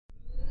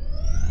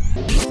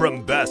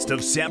From Best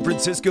of San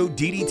Francisco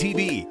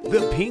DDTV,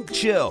 The Pink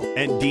Chill,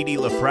 and Dee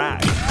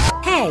LaFrac.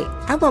 Hey,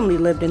 I've only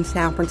lived in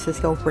San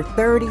Francisco for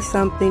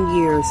 30-something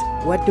years.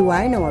 What do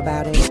I know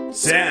about it?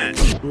 San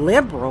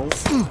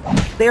Liberals?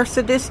 They're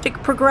sadistic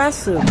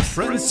progressives.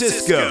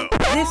 Francisco.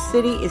 This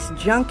city is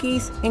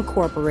Junkies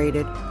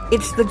Incorporated.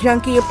 It's the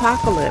junkie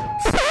apocalypse.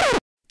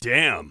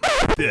 Damn,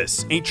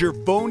 this ain't your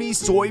phony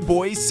soy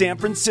boy San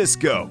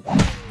Francisco.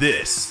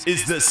 This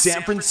is the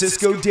San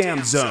Francisco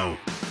Dam Zone.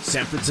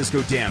 San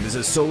Francisco Dam is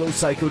a solo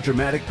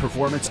psychodramatic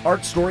performance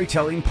art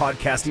storytelling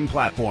podcasting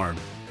platform.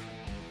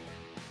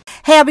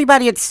 Hey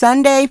everybody, it's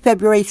Sunday,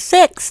 February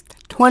 6th,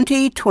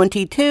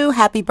 2022.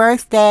 Happy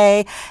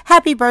birthday.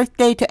 Happy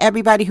birthday to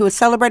everybody who is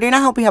celebrating.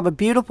 I hope you have a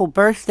beautiful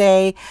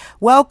birthday.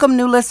 Welcome,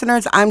 new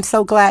listeners. I'm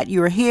so glad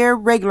you're here.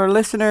 Regular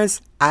listeners,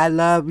 I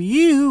love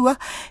you.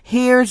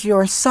 Here's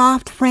your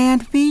soft Fran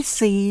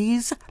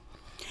feces.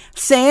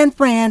 San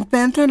Fran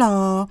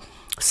fentanyl.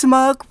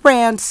 Smug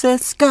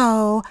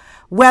Francisco.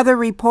 Weather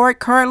report.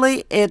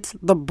 Currently, it's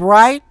the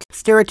bright,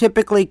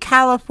 stereotypically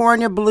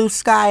California blue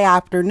sky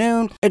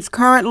afternoon. It's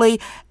currently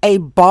a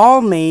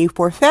balmy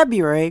for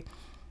February.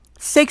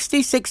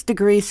 66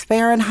 degrees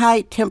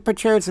Fahrenheit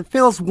temperatures. It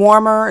feels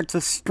warmer. It's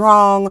a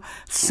strong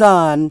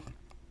sun.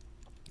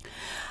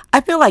 I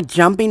feel like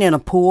jumping in a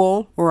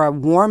pool or a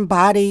warm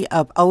body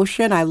of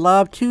ocean. I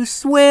love to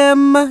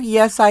swim.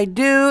 Yes, I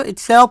do.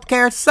 It's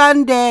Self-Care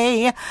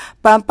Sunday.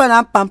 Bum,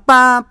 ba, bum,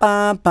 bum,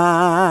 bum,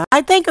 bum.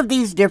 I think of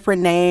these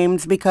different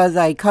names because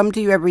I come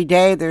to you every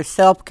day. There's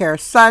Self-Care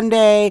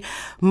Sunday.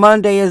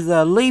 Monday is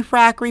the Leaf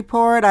Rack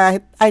Report.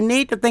 I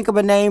need to think of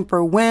a name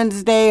for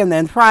Wednesday and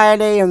then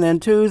Friday and then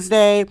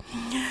Tuesday.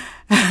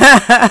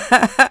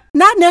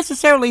 Not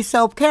necessarily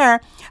self-care.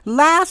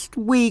 Last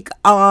week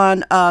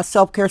on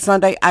Self-Care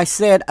Sunday, I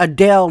said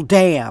Adele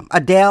Dam.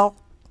 Adele,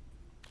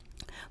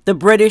 the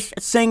British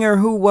singer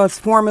who was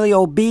formerly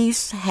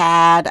obese,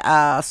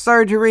 had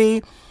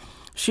surgery.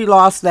 She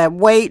lost that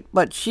weight,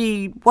 but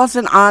she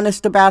wasn't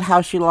honest about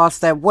how she lost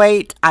that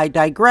weight. I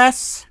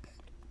digress.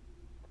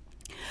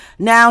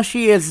 Now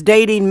she is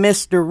dating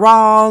Mr.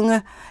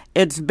 Wrong.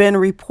 It's been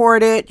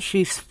reported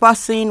she's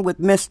fussing with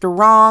Mr.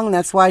 Wrong.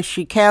 That's why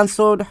she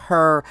canceled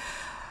her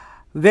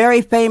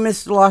very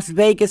famous Las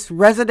Vegas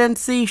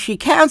residency. She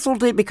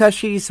canceled it because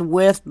she's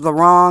with the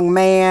wrong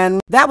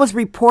man. That was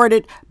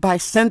reported by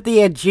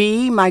Cynthia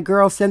G, my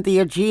girl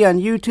Cynthia G on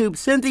YouTube.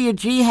 Cynthia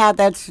G had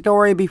that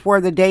story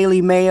before the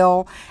Daily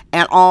Mail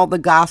and all the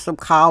gossip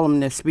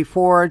columnists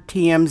before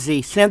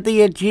TMZ.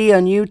 Cynthia G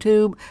on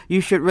YouTube, you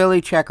should really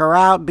check her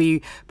out.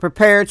 Be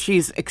prepared.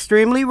 She's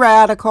extremely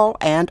radical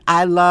and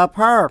I love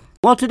her.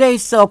 Well,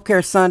 today's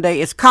Self-Care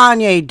Sunday is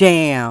Kanye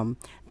Dam.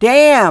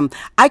 Damn,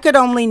 I could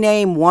only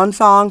name one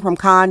song from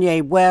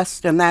Kanye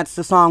West, and that's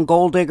the song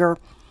Gold Digger.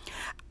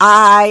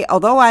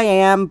 Although I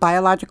am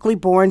biologically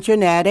born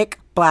genetic,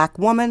 black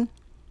woman,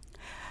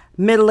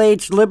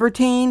 middle-aged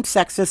libertine,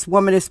 sexist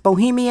womanist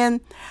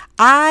bohemian,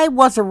 I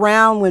was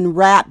around when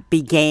rap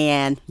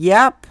began.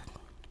 Yep.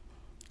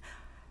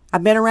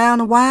 I've been around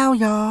a while,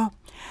 y'all.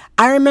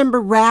 I remember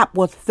rap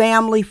was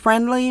family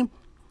friendly.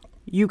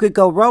 You could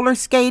go roller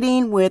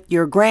skating with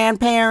your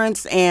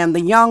grandparents and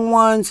the young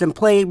ones and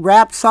play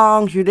rap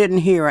songs. You didn't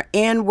hear an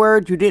N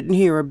word. You didn't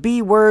hear a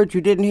B word.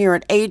 You didn't hear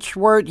an H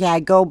word. You had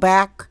to go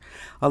back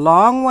a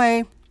long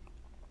way.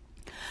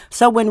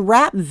 So when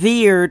rap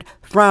veered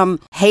from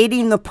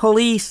hating the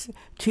police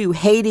to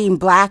hating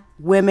black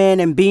women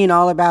and being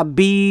all about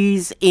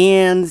B's,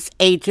 N's,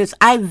 H's,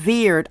 I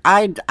veered.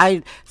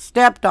 I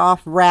stepped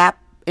off rap.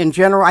 In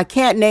general, I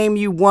can't name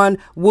you one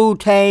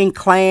Wu-Tang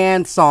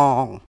Clan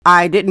song.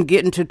 I didn't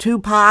get into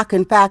Tupac.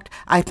 In fact,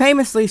 I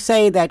famously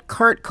say that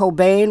Kurt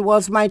Cobain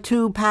was my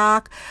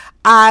Tupac.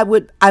 I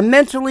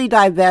mentally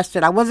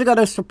divested. I wasn't going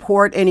to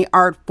support any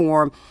art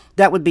form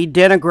that would be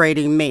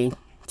denigrating me.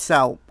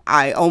 So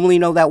I only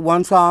know that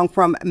one song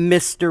from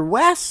Mr.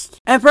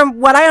 West. And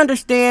from what I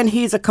understand,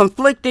 he's a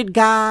conflicted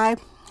guy.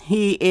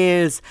 He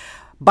is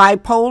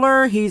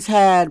bipolar. He's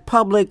had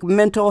public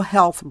mental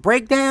health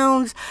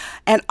breakdowns,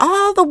 and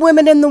all the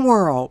women in the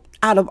world,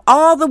 out of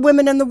all the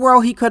women in the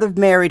world he could have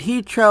married,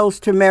 he chose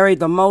to marry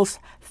the most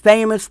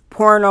famous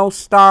porno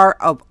star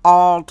of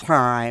all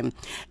time.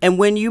 And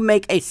when you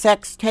make a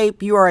sex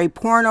tape, you are a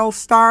porno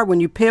star. When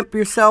you pimp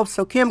yourself,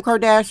 so Kim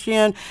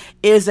Kardashian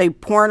is a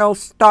porno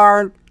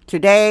star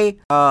today,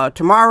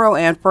 tomorrow,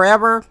 and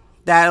forever.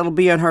 That'll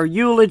be in her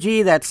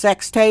eulogy, that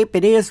sex tape.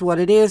 It is what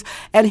it is.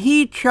 And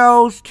he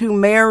chose to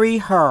marry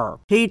her.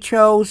 He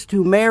chose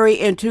to marry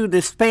into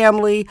this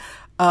family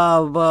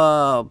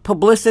of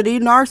publicity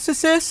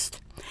narcissists.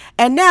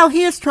 And now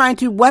he is trying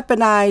to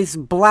weaponize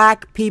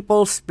black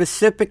people,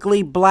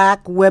 specifically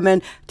black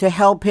women, to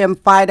help him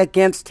fight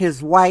against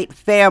his white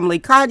family.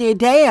 Kanye,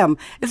 damn,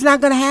 it's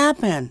not going to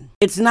happen.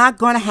 It's not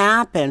going to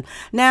happen.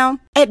 Now,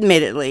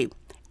 admittedly,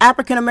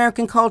 African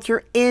American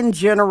culture in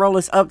general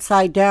is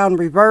upside down,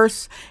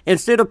 reverse.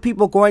 Instead of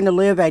people going to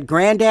live at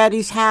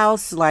granddaddy's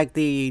house, like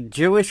the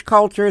Jewish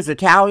cultures,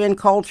 Italian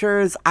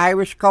cultures,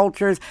 Irish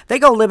cultures, they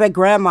go live at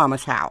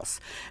grandmama's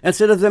house.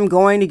 Instead of them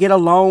going to get a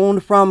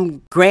loan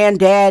from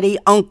granddaddy,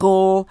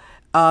 uncle,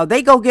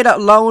 they go get a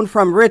loan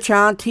from rich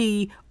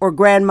auntie or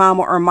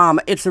grandmama or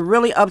mama. It's a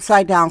really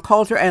upside down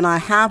culture, and I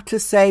have to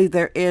say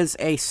there is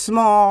a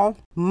small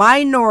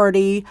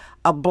minority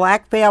of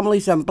black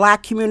families and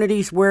black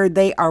communities where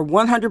they are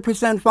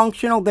 100%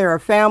 functional. There are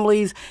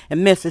families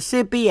in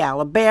Mississippi,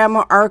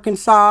 Alabama,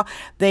 Arkansas.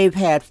 They've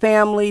had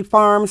family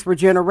farms for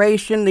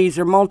generations. These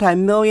are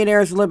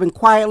multimillionaires living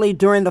quietly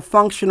during the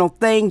functional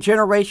thing,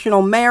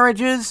 generational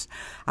marriages.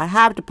 I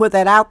have to put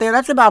that out there.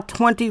 That's about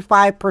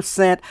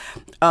 25%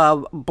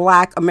 of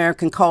black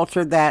American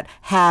culture that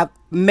have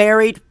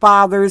married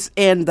fathers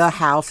in the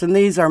house. And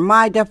these are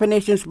my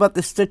definitions, but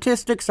the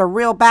statistics are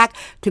real. Back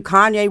to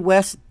Kanye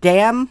West.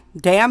 Damn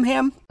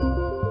him.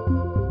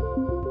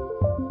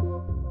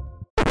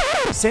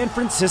 San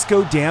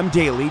Francisco Damn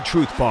Daily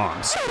Truth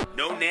Bombs.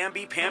 No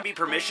namby-pamby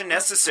permission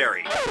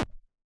necessary.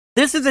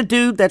 This is a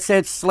dude that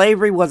said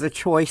slavery was a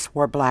choice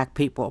for black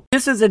people.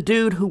 This is a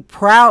dude who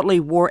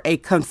proudly wore a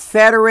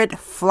Confederate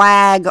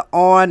flag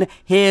on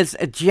his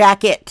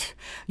jacket.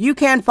 You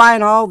can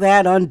find all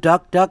that on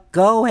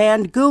DuckDuckGo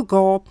and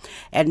Google.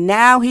 And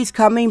now he's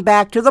coming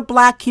back to the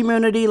black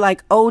community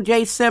like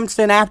O.J.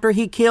 Simpson after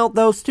he killed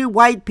those two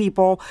white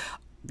people.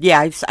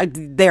 Yeah, I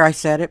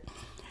said it.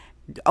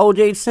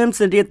 O.J.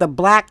 Simpson did the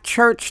black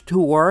church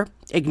tour,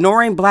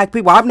 ignoring black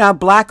people. I'm not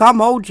black, I'm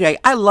OJ.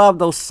 I love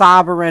those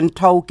sovereign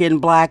token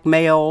black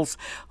males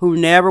who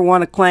never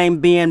want to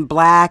claim being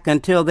black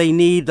until they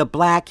need the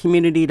black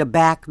community to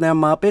back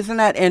them up. Isn't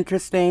that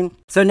interesting?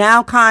 So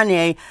now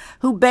Kanye,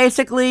 who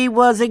basically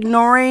was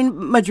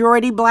ignoring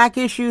majority black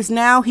issues,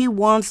 now he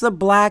wants the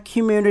black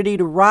community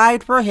to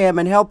ride for him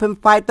and help him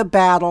fight the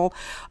battle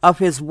of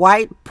his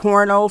white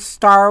porno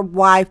star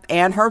wife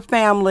and her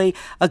family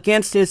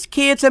against his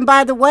kids. And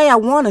by the way, I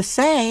want to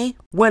say,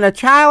 when a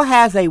child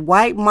has a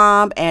white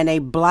mom and a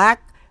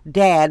black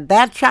dad,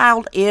 that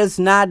child is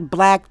not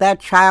black. That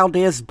child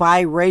is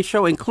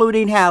biracial,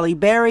 including Halle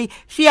Berry.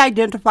 She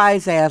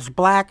identifies as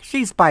black.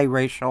 She's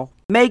biracial.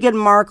 Meghan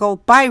Markle,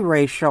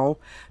 biracial.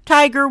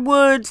 Tiger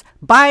Woods,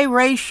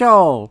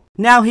 biracial.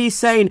 Now he's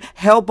saying,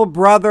 help a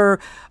brother.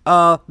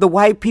 The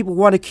white people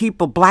want to keep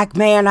a black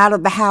man out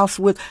of the house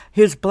with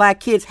his black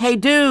kids. Hey,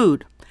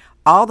 dude.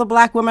 All the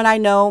black women I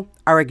know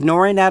are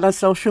ignoring that on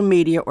social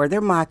media, or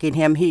they're mocking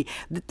him. The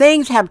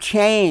things have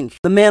changed.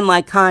 The men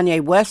like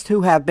Kanye West,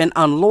 who have been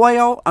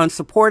unloyal,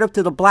 unsupportive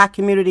to the black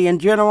community in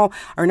general,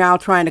 are now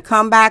trying to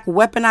come back,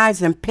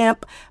 weaponize and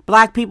pimp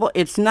black people.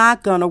 It's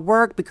not going to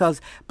work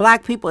because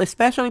black people,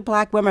 especially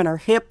black women, are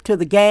hip to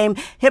the game,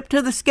 hip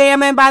to the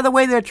scam. And by the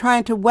way, they're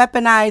trying to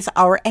weaponize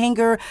our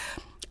anger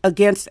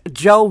against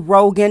Joe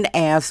Rogan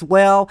as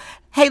well.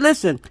 Hey,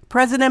 listen,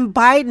 President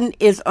Biden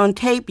is on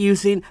tape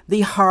using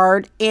the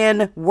hard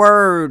N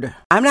word.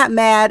 I'm not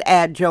mad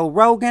at Joe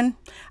Rogan.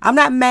 I'm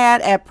not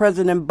mad at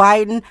President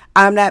Biden.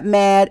 I'm not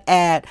mad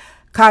at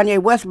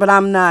Kanye West, but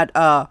I'm not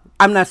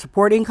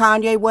supporting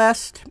Kanye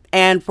West.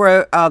 And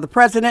for the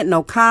president,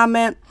 no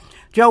comment.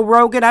 Joe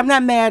Rogan, I'm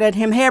not mad at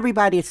him. Hey,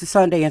 everybody, it's a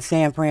Sunday in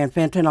San Fran.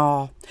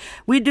 Fentanyl.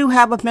 We do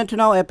have a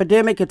fentanyl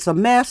epidemic. It's a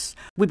mess.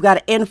 We've got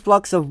an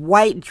influx of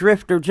white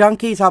drifter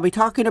junkies. I'll be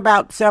talking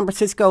about San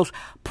Francisco's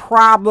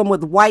problem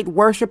with white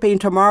worshiping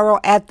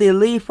tomorrow at the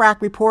Lee Frack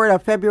Report on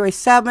February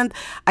 7th.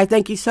 I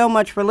thank you so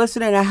much for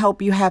listening. I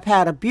hope you have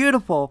had a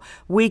beautiful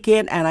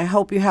weekend, and I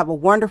hope you have a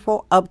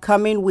wonderful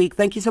upcoming week.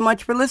 Thank you so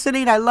much for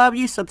listening. I love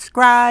you.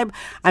 Subscribe.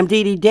 I'm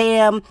Dee Dee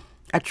Dam.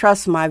 I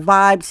trust my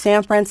vibe.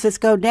 San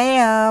Francisco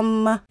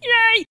Dam.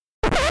 Yay!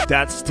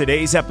 That's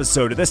today's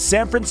episode of the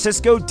San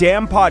Francisco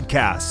Dam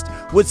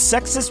Podcast with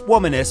sexist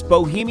womanist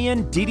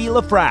bohemian Dee Dee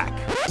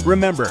LaFrac.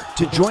 Remember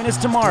to join us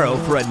tomorrow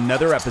for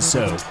another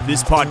episode.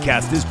 This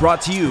podcast is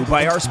brought to you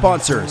by our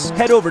sponsors.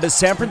 Head over to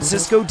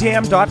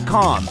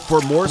sanfranciscodam.com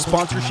for more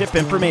sponsorship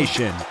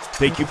information.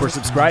 Thank you for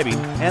subscribing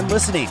and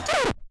listening.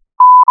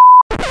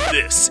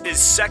 This is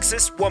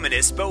Sexist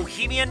Womanist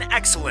Bohemian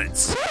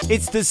Excellence.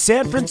 It's the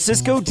San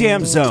Francisco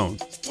Dam Zone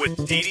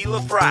with Dee Dee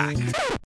LaFrac.